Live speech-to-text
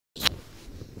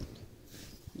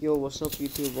Yo, what's up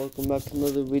YouTube? Welcome back to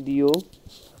another video.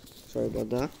 Sorry about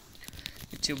that.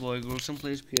 It's your boy Grosson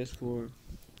plays PS4.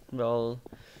 Well,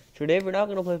 today we're not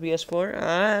gonna play PS4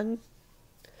 and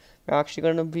we're actually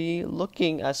gonna be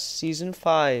looking at season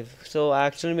 5. So I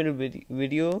actually made a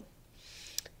video.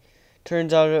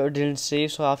 Turns out it didn't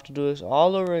save, so I have to do this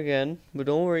all over again. But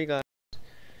don't worry guys.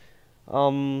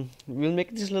 We'll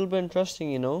make this a little bit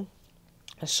interesting,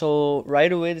 So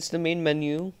right away, this is the main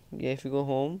menu. Yeah, if you go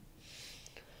home.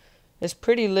 It's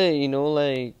pretty lit,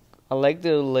 like I like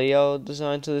the layout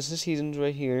design. So this is seasons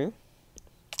right here.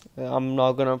 I'm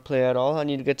not gonna play at all. I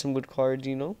need to get some good cards,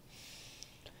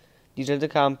 These are the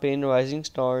campaign Rising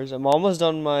Stars. I'm almost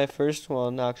done my first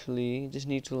one actually. Just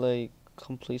need to like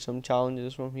complete some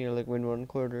challenges from here, like win one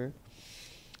quarter.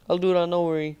 I'll do that, no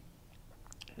worry.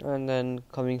 And then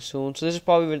coming soon. So this is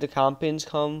probably where the campaigns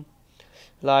come.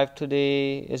 Live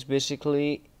today is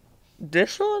basically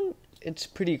this one. It's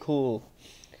pretty cool.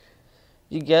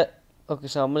 You get okay.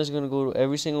 So I'm just gonna go to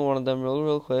every single one of them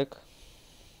real quick.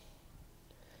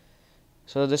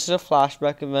 So this is a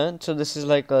flashback event. So this is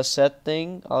like a set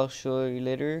thing. I'll show you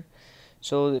later.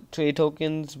 So the trade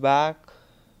tokens back.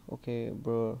 Okay,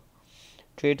 bro.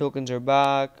 Trade tokens are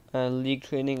back. And league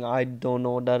training, I don't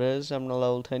know what that is. I'm not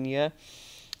level 10 yet.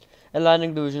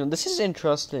 Atlantic Division. This is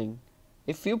interesting.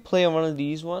 If you play one of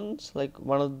these ones, like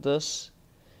one of this,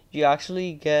 you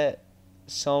actually get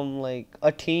some like a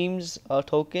team's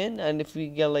token. And if you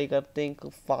get like I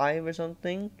think 5 or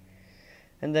something,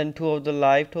 and then 2 of the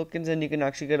live tokens, and you can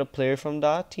actually get a player from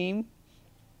that team.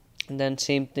 And then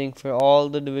same thing for all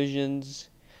the divisions.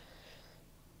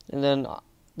 And then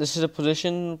this is a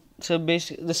position. So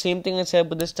basically the same thing I said,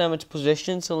 but this time it's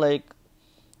position. So like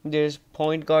there's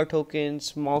point guard tokens,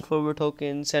 small forward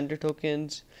tokens, center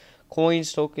tokens,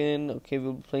 coins token. Okay,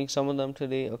 we'll be playing some of them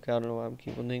today. Okay, I don't know why I'm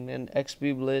keep on doing that. And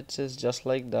XP Blitz is just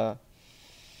like that.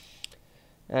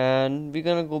 And we're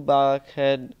gonna go back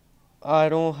ahead. I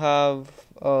don't have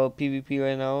PvP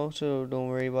right now, so don't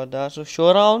worry about that. So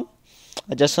showdown,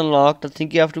 I just unlocked. I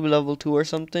think you have to be level 2 or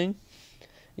something.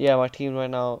 Yeah, my team right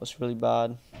now is really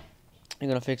bad. I'm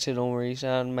gonna fix it, don't worry.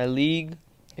 And my league,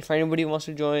 if anybody wants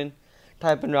to join,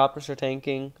 type in Raptors are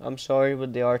tanking. I'm sorry,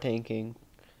 but they are tanking.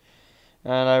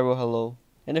 And I wrote hello.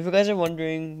 And if you guys are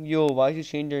wondering, yo, why did you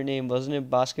change your name? Wasn't it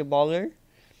Basketballer?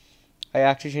 I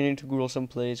actually changed it to Grosson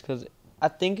Plays because I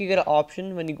think you get an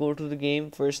option when you go to the game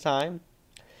first time.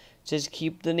 Just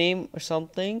keep the name or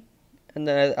something. And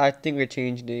then I think we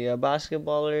changed it. Yeah,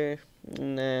 Basketballer.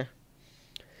 Nah.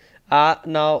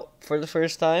 Now, for the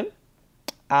first time,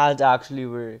 ads actually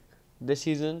work. This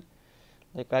season,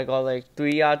 like I got like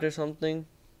 3 ads or something.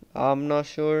 I'm not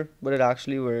sure, but it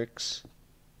actually works.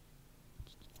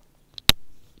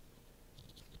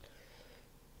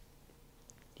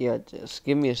 Yeah, just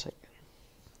give me a second.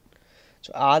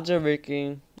 So ads are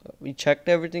working. We checked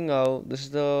everything out. This is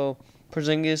the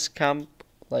Porzingis camp,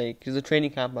 like the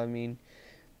training camp. I mean,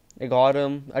 I got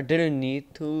him. I didn't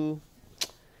need to,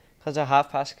 cause I have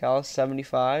Pascal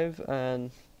 75, and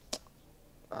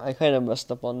I kind of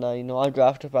messed up on that. I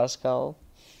drafted Pascal.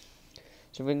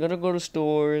 So we're gonna go to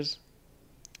stores.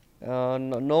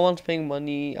 No one's paying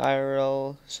money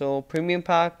IRL. So premium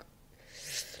pack.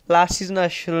 Last season I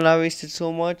shouldn't have wasted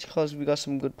so much, cause we got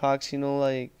some good packs.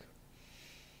 Like.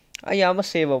 Yeah, I'm gonna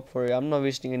save up for it. I'm not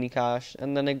wasting any cash.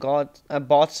 And then I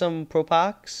bought some pro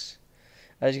packs.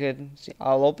 As you can see,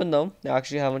 I'll open them. I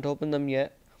actually haven't opened them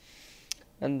yet.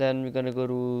 And then we're gonna go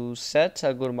to sets.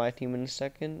 I'll go to my team in a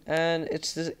second. And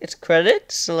it's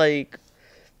credits, like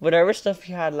whatever stuff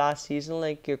you had last season,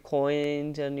 like your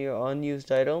coins and your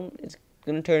unused item, it's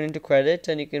gonna turn into credits,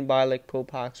 and you can buy like pro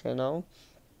packs right now.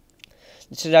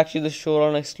 This is actually the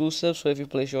Showdown exclusive, so if you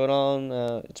play Showdown,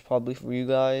 it's probably for you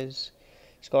guys.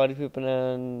 Scottie Pippen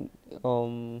and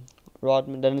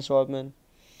Dennis Rodman.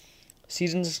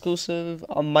 Seasons exclusive.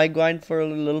 I might grind for a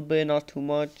little bit, not too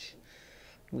much.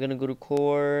 I'm gonna go to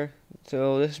core.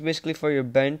 So this is basically for your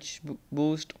bench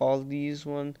boost. All these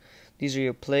these are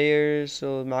your players.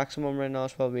 So maximum right now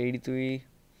is probably 83.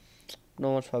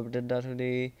 No one's probably did that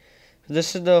today. So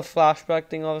this is the flashback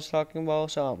thing I was talking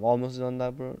about. So I'm almost done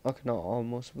that, bro. Okay, no,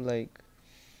 almost, like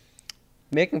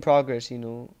making progress,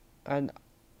 and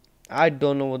I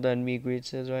don't know what the NBA grade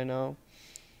says right now.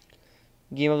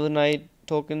 Game of the night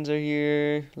tokens are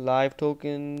here. Live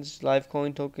tokens, live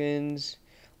coin tokens,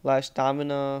 live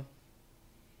stamina.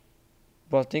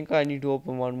 But I think I need to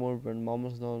open one more, but I'm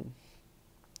almost done.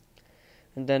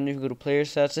 And then if you go to player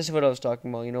sets, this is what I was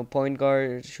talking about. Point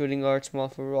guard, shooting guard, small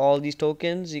forward, all these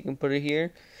tokens, you can put it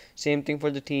here. Same thing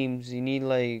for the teams. You need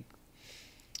like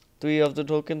 3 of the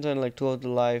tokens and like 2 of the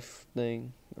live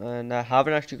thing. And I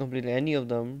haven't actually completed any of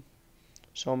them.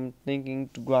 So I'm thinking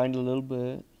to grind a little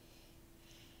bit.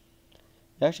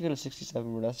 You actually get a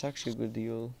 67, but that's actually a good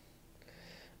deal.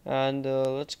 And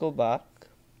let's go back.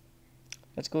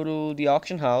 Let's go to the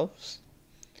auction house.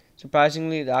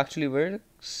 Surprisingly, it actually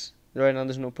works. Right now,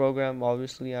 there's no program.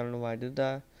 Obviously, I don't know why I did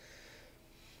that.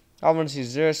 I want to see,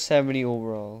 is there 70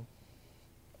 overall?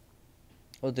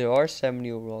 Oh, there are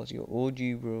 70 overalls. Yo,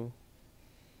 OG, bro.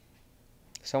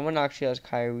 Someone actually has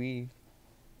Kyrie.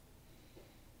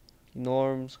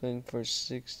 Norm's going for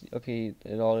 60. Okay,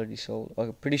 it already sold.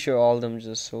 Okay, pretty sure all of them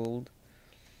just sold.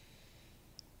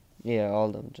 Yeah, all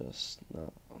of them just.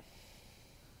 No.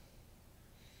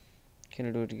 Can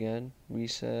I do it again?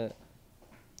 Reset.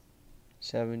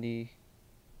 70.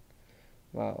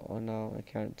 Wow, oh now I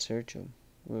can't search them.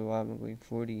 Wait, why am I going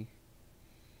 40?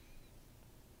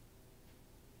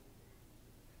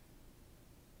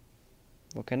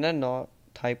 Well, can I not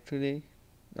type today?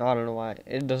 I don't know why.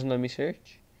 It doesn't let me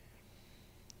search.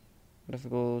 What if it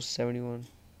goes 71?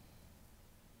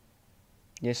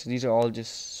 Yes, these are all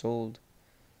just sold.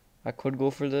 I could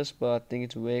go for this, but I think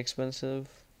it's way expensive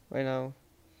right now.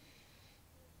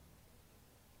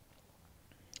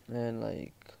 And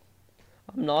like,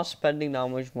 I'm not spending that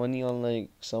much money on like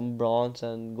some bronze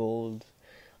and gold.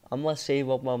 I'm gonna save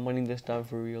up my money this time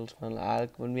for reals, man.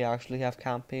 Like, when we actually have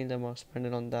campaigns, I'm gonna spend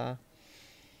it on that.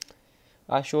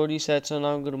 I showed you said so.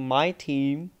 Now I'm going to my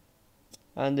team,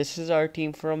 and this is our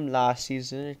team from last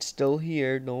season. It's still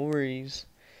here, no worries.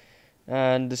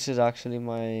 And this is actually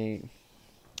my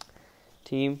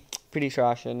team. Pretty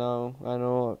trash right now. I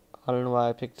know. I don't know why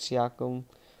I picked Siakam.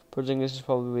 Porzingis is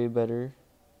probably way better,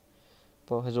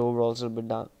 but his overall is a bit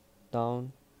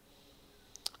down.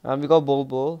 And we got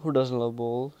Bol, who doesn't love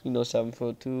Bol?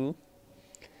 7'2".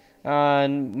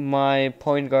 And my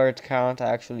point guard can't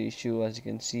actually shoot, as you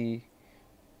can see.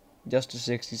 Just a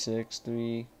 66,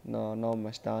 3. No, not my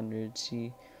standard.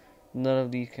 See, none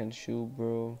of these can shoot,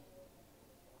 bro.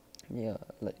 Yeah,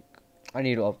 like, I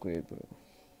need to upgrade, bro.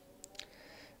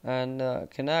 And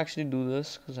can I actually do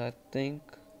this? Because I think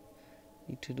I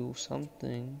need to do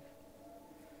something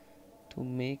to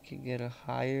make it get a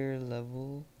higher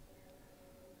level.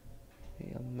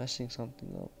 Hey, I'm messing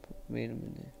something up. Wait a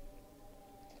minute.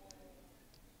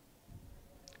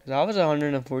 Because I was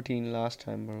 114 last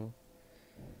time, bro.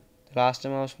 The last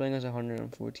time I was playing was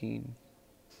 114.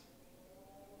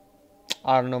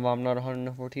 I don't know if I'm not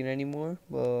 114 anymore,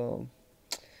 but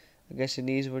I guess it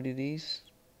is what it is.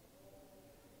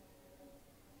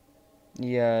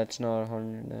 Yeah, it's not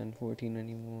 114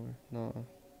 anymore. No.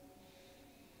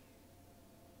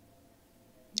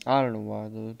 I don't know why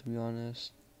though, to be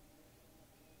honest.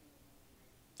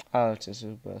 Alex is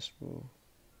his best, bro.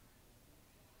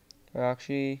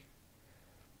 Actually,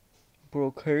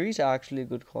 bro, Curry's actually a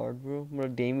good card, bro.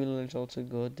 But Damian Lillard's also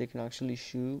good. They can actually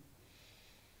shoot.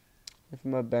 If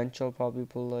my bench, I'll probably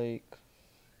put like,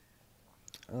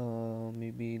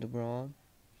 maybe LeBron.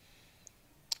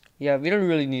 Yeah, we don't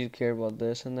really need to care about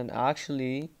this. And then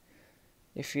actually,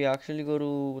 if you actually go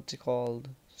to what's it called?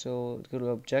 So go to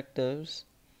objectives.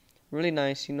 Really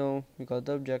nice, we got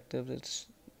the objectives.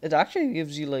 It actually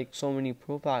gives you like so many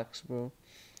pro packs, bro.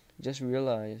 Just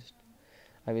realized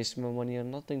I wasted my money on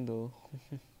nothing though.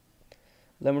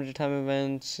 Limited time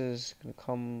events is gonna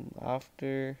come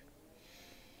after.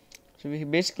 So we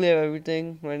basically have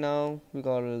everything right now. We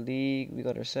got our league, we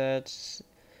got our sets.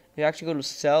 If you actually go to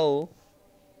sell,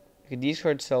 okay, these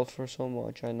cards sell for so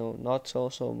much. I know, not so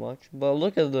much, but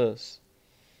look at this.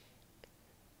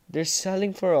 They're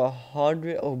selling for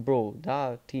 100. Oh, bro,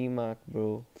 that T-Mac,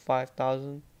 bro,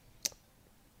 5,000.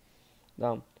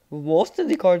 Damn. Most of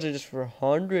the cards are just for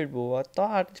 100, bro. I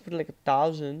thought I had to put like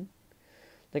 1,000.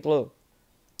 Like, look,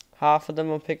 half of them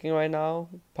I'm picking right now,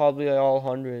 probably all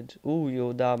hundreds. Ooh,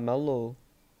 yo, that Mellow.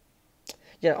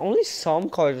 Yeah, only some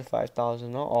cards are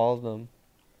 5,000, not all of them.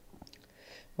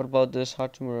 What about this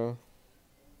Hachimura?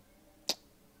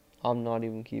 I'm not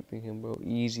even keeping him, bro.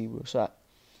 Easy, bro. So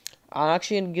I'm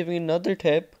actually giving another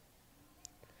tip.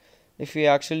 If you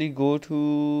actually go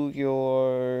to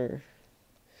your,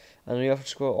 I know you have to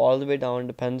scroll all the way down.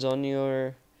 Depends on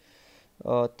your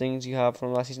things you have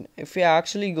from last season. If you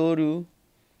actually go to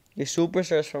your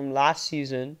superstars from last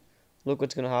season, look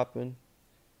what's gonna happen.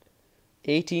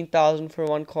 18,000 for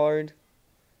one card,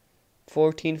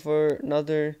 14 for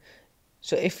another.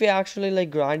 So if you actually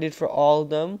like grind it for all of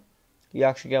them, you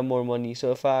actually get more money.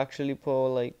 So if I actually put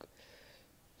like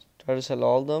try to sell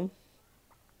all of them,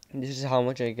 this is how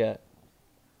much I get.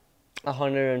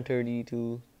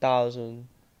 132,000,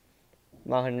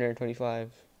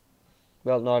 125.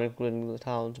 Well, not including the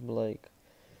towns, but like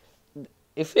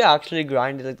if you actually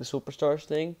grinded like the superstars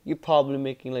thing, you're probably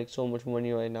making like so much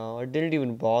money right now. I didn't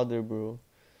even bother, bro.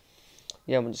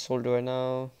 Yeah, I'm just sold it right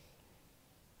now.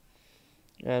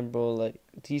 And bro, like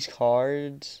these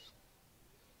cards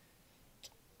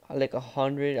are like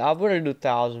 100. I would do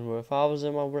 1,000, bro. If I was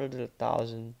them, I would have did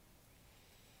 1,000.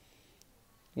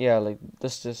 Yeah, like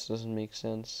this just doesn't make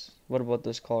sense. What about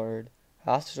this card?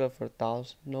 Has to sell for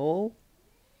 1,000. No.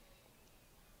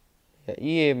 Yeah,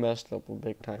 EA messed up a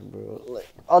big time, bro. Like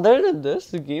other than this,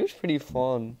 the game's pretty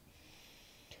fun.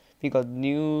 We got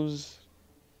news,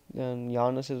 and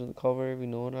Giannis is on the cover. We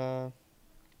know that.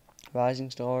 Rising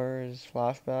Stars,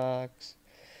 flashbacks,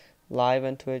 live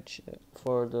on Twitch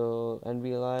for the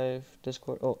NBA Live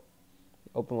Discord. Oh,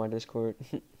 open my Discord.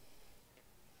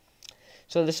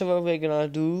 So this is what we're gonna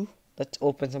do. Let's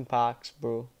open some packs,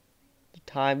 bro. The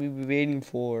time we've been waiting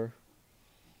for.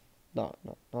 Not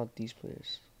these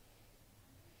players.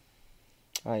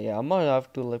 Yeah, I might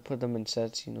have to like put them in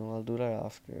sets. I'll do that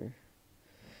after.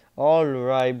 All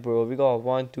right, bro. We got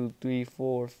 1, 2, 3,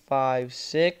 4, 5,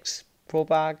 6 pro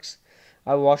packs.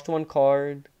 I watched one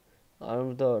card.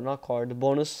 The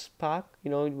bonus pack.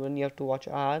 When you have to watch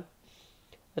ad.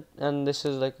 And this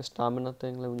is like a stamina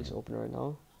thing. Let me just open it right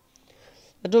now.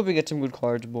 I hope we get some good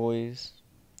cards, boys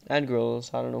and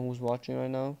girls. I don't know who's watching right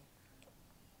now.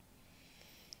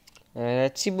 And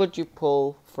let's see what you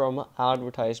pull from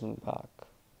advertisement pack.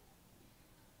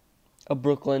 A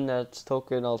Brooklyn Nets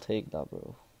token. I'll take that,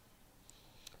 bro.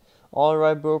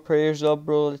 Alright, bro. Prayers up,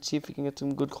 bro. Let's see if we can get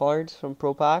some good cards from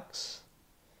pro packs.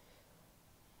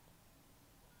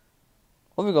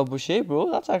 Oh, we got Boucher,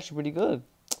 bro. That's actually pretty good.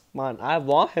 Man, I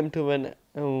want him to win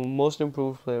most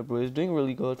improved player, bro. He's doing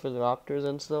really good for the Raptors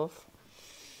and stuff.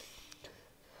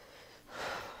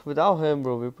 Without him,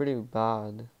 bro, we're pretty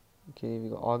bad. Okay, we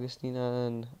got Augustine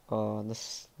and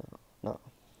this. No,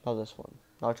 not this one.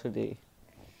 Not today.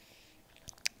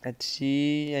 Let's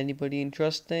see. Anybody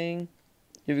interesting?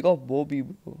 Yeah, we got Bobby,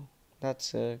 bro. That's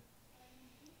sick.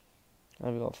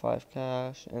 And we got 5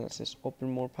 cash. And let's just open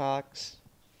more packs.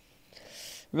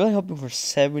 Really hoping for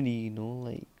 70,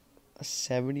 like a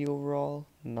 70 overall.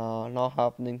 Nah, not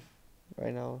happening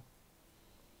right now.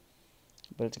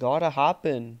 But it's gotta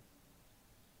happen.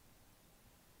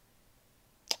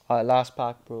 Alright, last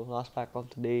pack, bro. Last pack of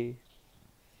today.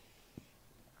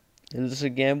 Is this a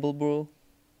gamble, bro?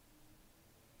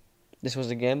 This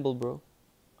was a gamble, bro.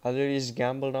 I literally just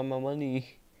gambled on my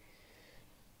money.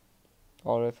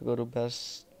 Alright, if we go to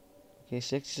best. Okay,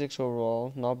 66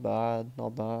 overall. Not bad,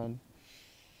 not bad.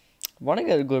 I want to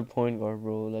get a good point guard,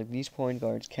 bro. Like, these point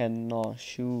guards cannot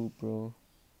shoot, bro.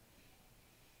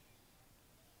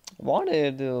 I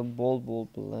wanted the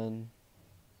Bold blend.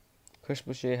 Chris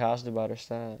Boucher has the better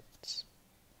stats.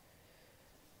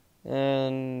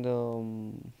 And,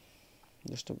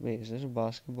 wait, is this a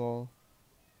basketball?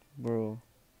 Bro.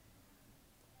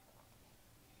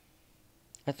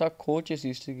 I thought coaches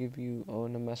used to give you, I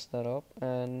want to mess that up.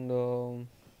 And, you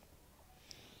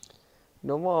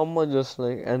know what, I'm gonna just,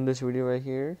 like, end this video right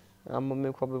here. I'm gonna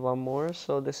make probably one more.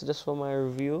 So, this is just for my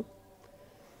review.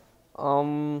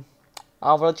 I'll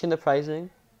watch in the pricing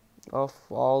of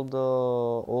all the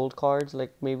old cards,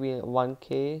 like maybe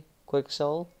 1K quick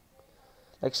sell.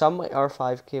 Like some are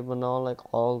 5K, but not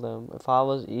like all of them. If I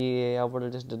was EA, I would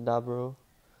have just did that, bro.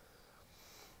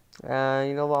 And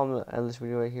you know what, I'm gonna end this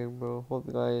video right here, bro. Hope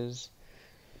you guys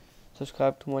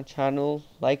subscribe to my channel,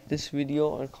 like this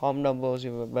video, and comment down below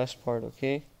your best part,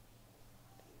 okay?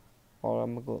 Alright,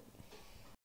 I'm gonna go.